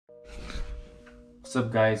What's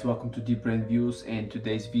up guys, welcome to Deep Brain Views, and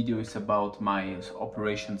today's video is about my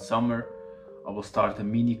Operation Summer. I will start a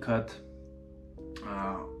mini cut.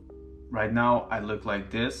 Right now I look like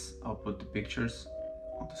this. I'll put the pictures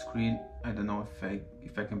on the screen. I don't know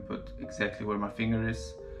if I can put exactly where my finger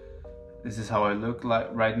is. This is how I look like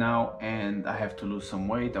right now, and I have to lose some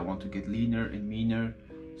weight. I want to get leaner and meaner,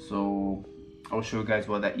 so I'll show you guys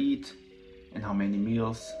what I eat and how many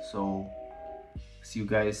meals. So see you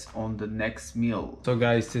guys on the next meal. So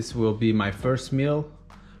guys, this will be my first meal.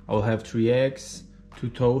 I will have 3 eggs, 2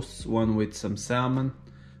 toasts, one with some salmon,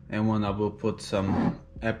 and one I will put some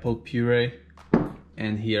apple puree.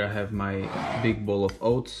 And here I have my big bowl of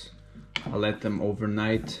oats. I'll let them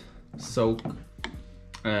overnight soak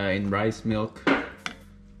in rice milk.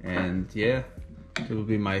 And yeah, it will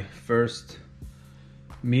be my first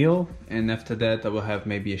meal, and after that I will have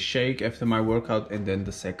maybe a shake after my workout, and then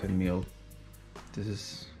the second meal. This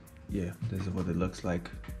is what it looks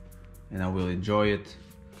like, and I will enjoy it.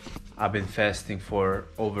 I've been fasting for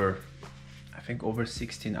I think over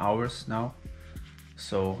 16 hours now,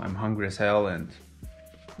 so I'm hungry as hell, and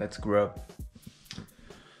let's grub.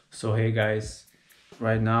 So hey guys,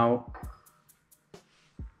 right now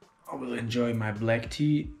I will enjoy my black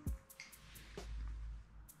tea,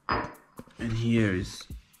 and here is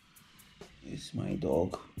my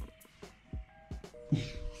dog.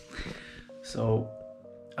 So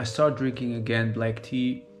I start drinking again black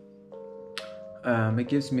tea. It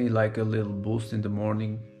gives me like a little boost in the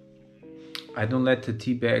morning. I don't let the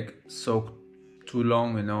tea bag soak too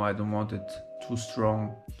long, you know. I don't want it too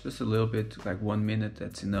strong, just a little bit, like 1 minute,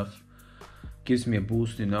 that's enough. Gives me a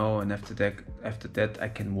boost, you know, and after that I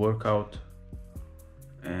can work out,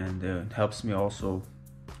 and it helps me also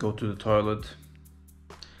go to the toilet.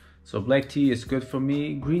 So black tea is good for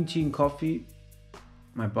me. Green tea and coffee,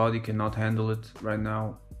 my body cannot handle it right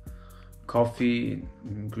now. Coffee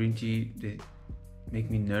and green tea, they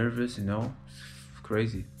make me nervous, you know. It's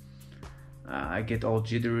crazy. I get all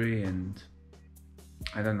jittery and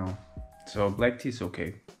I don't know. So black tea is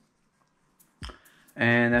okay.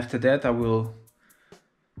 And after that I will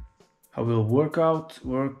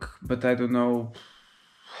work, but I don't know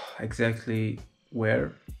exactly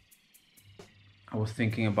where. I was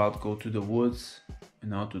thinking about go to the woods, you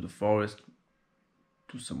know, to the forest,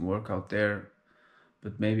 do some workout there,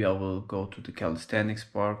 but maybe I will go to the calisthenics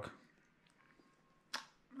park.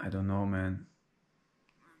 I don't know, man.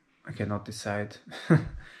 I cannot decide.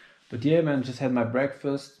 But yeah, man, just had my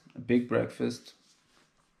breakfast, a big breakfast.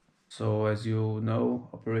 So as you know,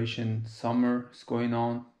 Operation Summer is going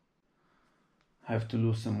on. I have to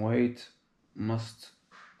lose some weight, must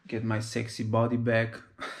get my sexy body back.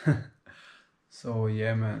 So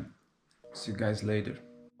yeah, man, see you guys later.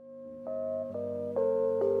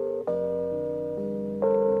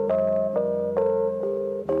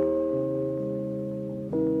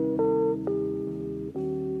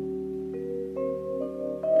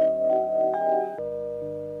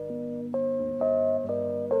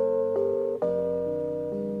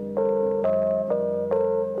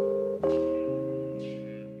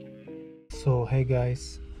 So hey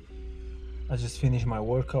guys, I just finished my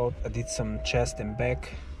workout. I did some chest and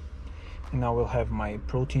back, and I will have my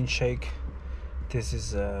protein shake. This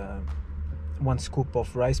is 1 scoop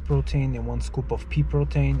of rice protein and 1 scoop of pea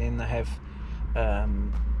protein, and I have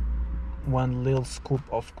 1 little scoop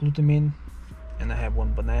of glutamine, and I have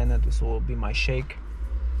 1 banana. This will be my shake,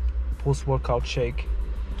 post-workout shake.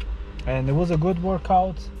 And it was a good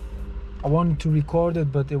workout. I wanted to record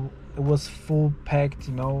it, but it was full packed,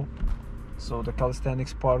 you know. So the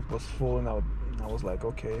calisthenics park was full, and I was like,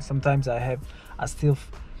 okay. Sometimes I still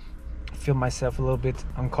feel myself a little bit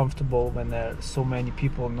uncomfortable when there are so many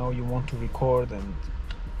people, you know, you want to record,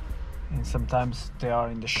 and sometimes they are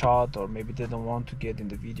in the shot, or maybe they don't want to get in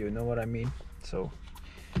the video, you know what I mean? So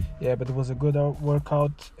yeah, but it was a good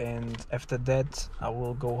workout, and after that I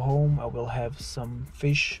will go home. I will have some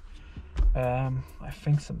fish, I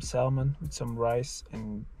think some salmon with some rice,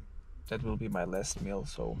 and that will be my last meal.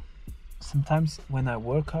 So sometimes when I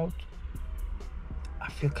work out, I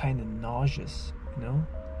feel kind of nauseous, you know,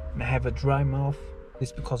 and I have a dry mouth.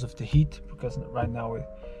 It's because of the heat, because right now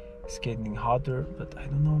it's getting hotter, but I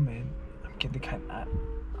don't know, man. I'm getting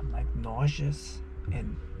I'm like nauseous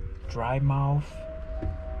and dry mouth,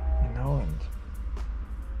 you know, and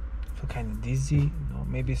I feel kind of dizzy, you know.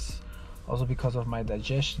 Maybe it's also because of my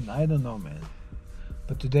digestion, I don't know, man.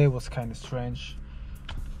 But today was kind of strange.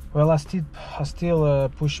 Well, I still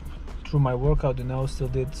pushed through my workout, you know, still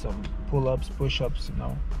did some pull-ups, push-ups, you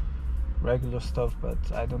know, regular stuff, but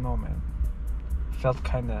I don't know, man. Felt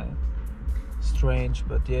kind of strange,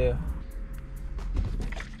 but yeah.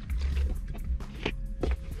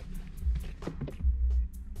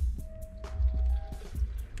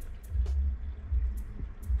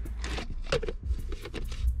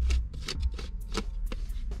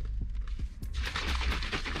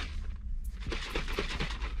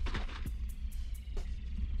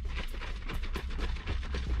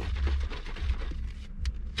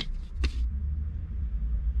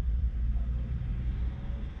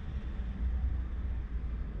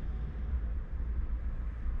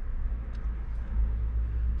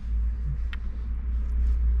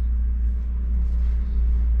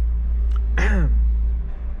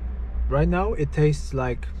 right now it tastes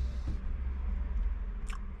like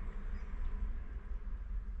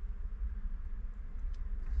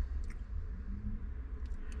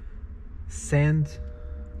sand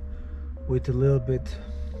with a little bit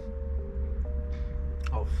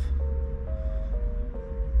of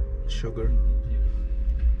sugar.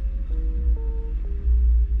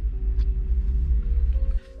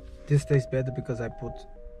 This tastes better because I put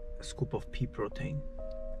a scoop of pea protein.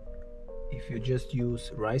 If you just use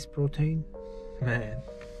rice protein, man,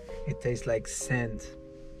 it tastes like sand.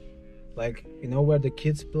 Like, you know where the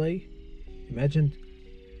kids play? Imagine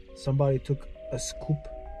somebody took a scoop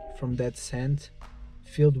from that sand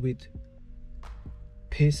filled with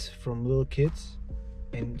piss from little kids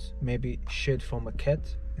and maybe shit from a cat,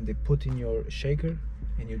 and they put in your shaker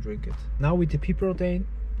and you drink it. Now with the pea protein,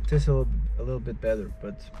 it tastes a little bit better,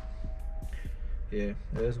 but yeah,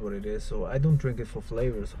 it is what it is. So I don't drink it for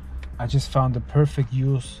flavors. I just found the perfect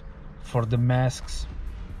use for the masks.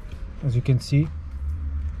 As you can see,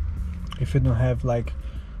 if you don't have like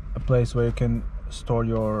a place where you can store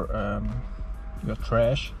your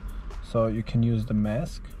trash, so you can use the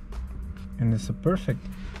mask, and it's a perfect.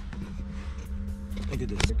 Look at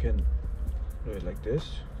this. You can do it like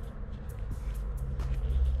this.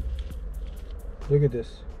 Look at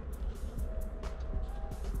this.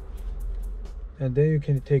 And then you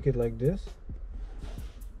can take it like this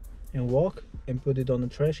and walk and put it on the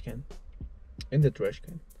trash can. In the trash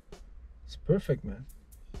can. It's perfect, man.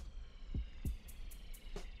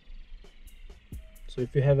 So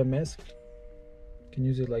if you have a mask, you can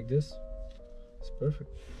use it like this. It's perfect.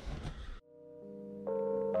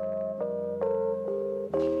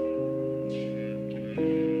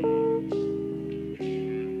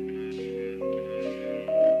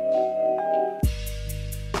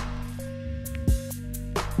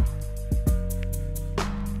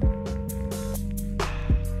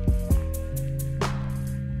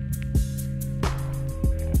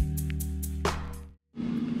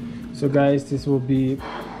 So guys, this will be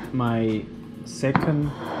my second,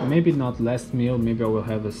 maybe not last meal, maybe I will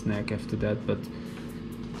have a snack after that, but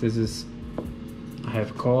this is, I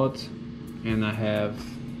have cod and I have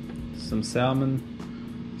some salmon,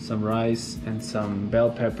 some rice and some bell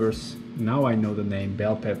peppers. Now I know the name,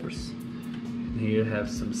 bell peppers. And here I have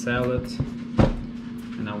some salad,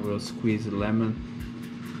 and I will squeeze a lemon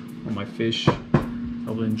on my fish. I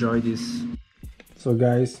will enjoy this. So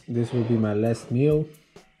guys, this will be my last meal.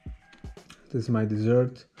 This is my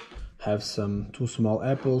dessert. Have some 2 small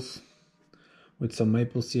apples with some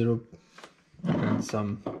maple syrup and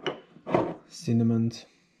some cinnamon.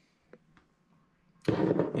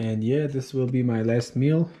 And yeah, this will be my last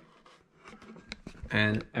meal.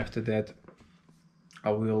 And after that, I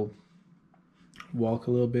will walk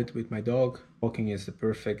a little bit with my dog. Walking is the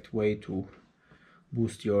perfect way to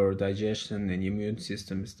boost your digestion and immune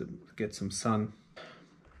system, is to get some sun.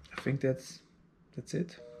 I think that's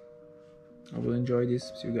it. I will enjoy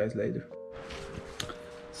this. See you guys later.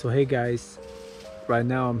 So hey guys, right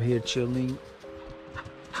now I'm here chilling,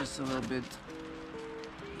 just a little bit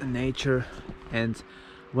in nature, and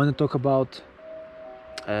I want to talk about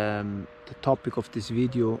the topic of this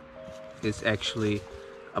video is actually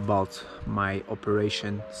about my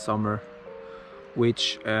Operation Summer,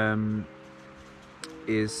 which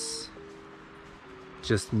is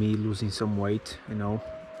just me losing some weight, you know.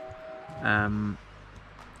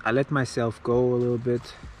 I let myself go a little bit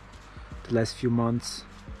the last few months.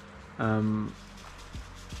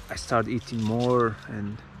 I started eating more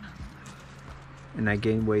and I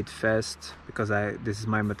gain weight fast because this is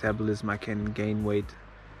my metabolism. I can gain weight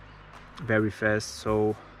very fast,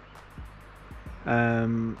 so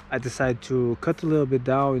I decided to cut a little bit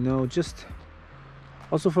down, you know, just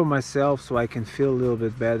also for myself, so I can feel a little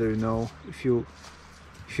bit better, you know. If you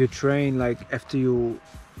train, like after you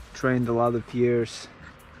trained a lot of years,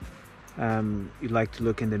 you like to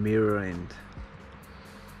look in the mirror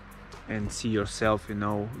and see yourself, you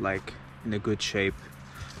know, like in a good shape.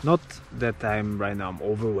 Not that I'm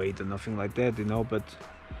overweight or nothing like that, you know, but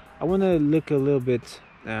I want to look a little bit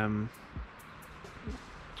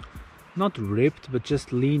not ripped, but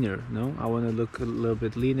just leaner, you know. I want to look a little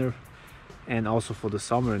bit leaner. And also for the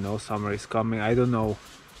summer, you know, summer is coming. I don't know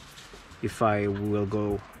if I will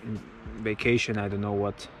go in vacation. I don't know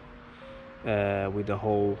what with the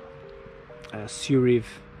whole Zurich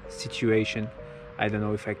situation. I don't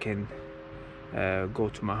know if I can go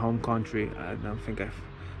to my home country. I don't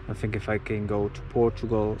think if I can go to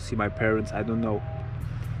Portugal, see my parents. I don't know.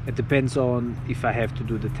 It depends on if I have to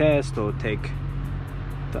do the test or take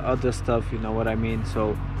the other stuff, you know what I mean.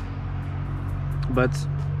 So, but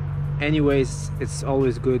anyways, it's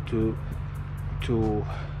always good to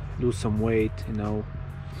lose some weight, you know.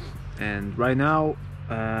 And right now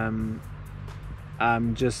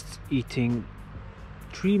I'm just eating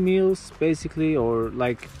 3 meals basically, or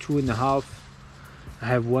like 2.5. I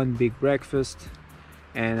have one big breakfast,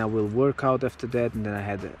 and I will work out after that, and then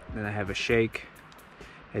I have a shake,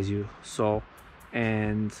 as you saw,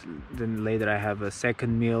 and then later I have a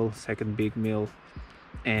second big meal,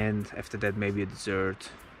 and after that maybe a dessert.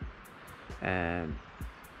 And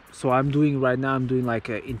so I'm doing like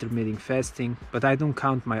a intermittent fasting, but I don't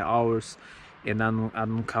count my hours, and I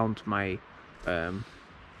don't count my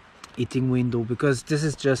eating window, because this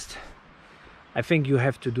is just, I think you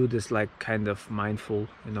have to do this like kind of mindful,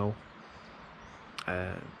 you know.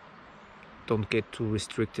 Don't get too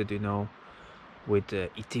restricted, you know, with the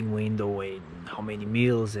eating window and how many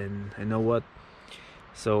meals and I know what.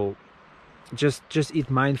 So just eat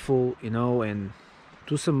mindful, you know, and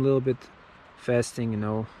do some little bit fasting, you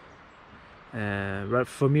know. Right,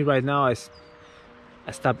 for me right now,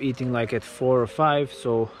 I stopped eating like at 4 or 5,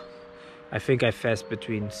 so I think I fast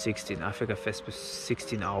between 16. I think I fast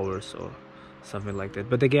 16 hours or something like that.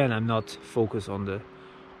 But again, I'm not focused on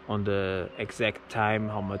the exact time,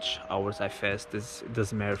 how much hours I fast. It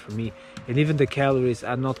doesn't matter for me. And even the calories,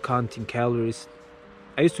 I'm not counting calories.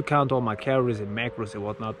 I used to count all my calories and macros and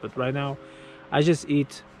whatnot, but right now I just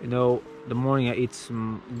eat, you know. The morning I eat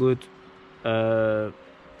some good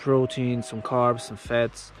protein, some carbs, some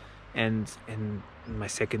fats, and my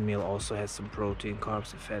second meal also has some protein,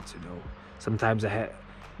 carbs, and fats, you know. Sometimes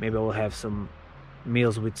maybe I will have some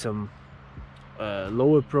meals with some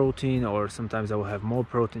lower protein, or sometimes I will have more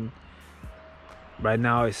protein. Right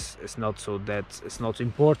now it's not so that it's not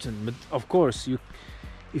important, but of course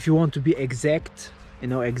if you want to be exact, you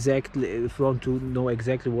know, exactly, if you want to know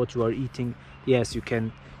exactly what you are eating, yes, you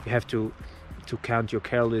have to count your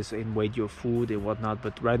calories and weight your food and whatnot.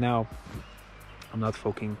 But right now I'm not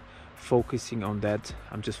focusing on that.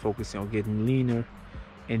 I'm just focusing on getting leaner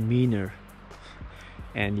and meaner.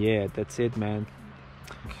 And yeah, that's it, man.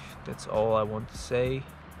 That's all I want to say.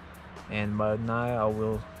 And by now I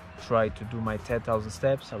will try to do my 10,000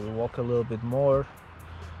 steps. I will walk a little bit more.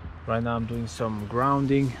 Right now I'm doing some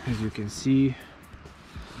grounding, as you can see.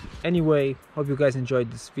 Anyway, hope you guys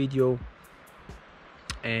enjoyed this video,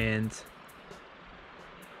 and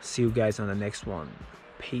see you guys on the next one.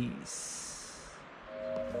 Peace.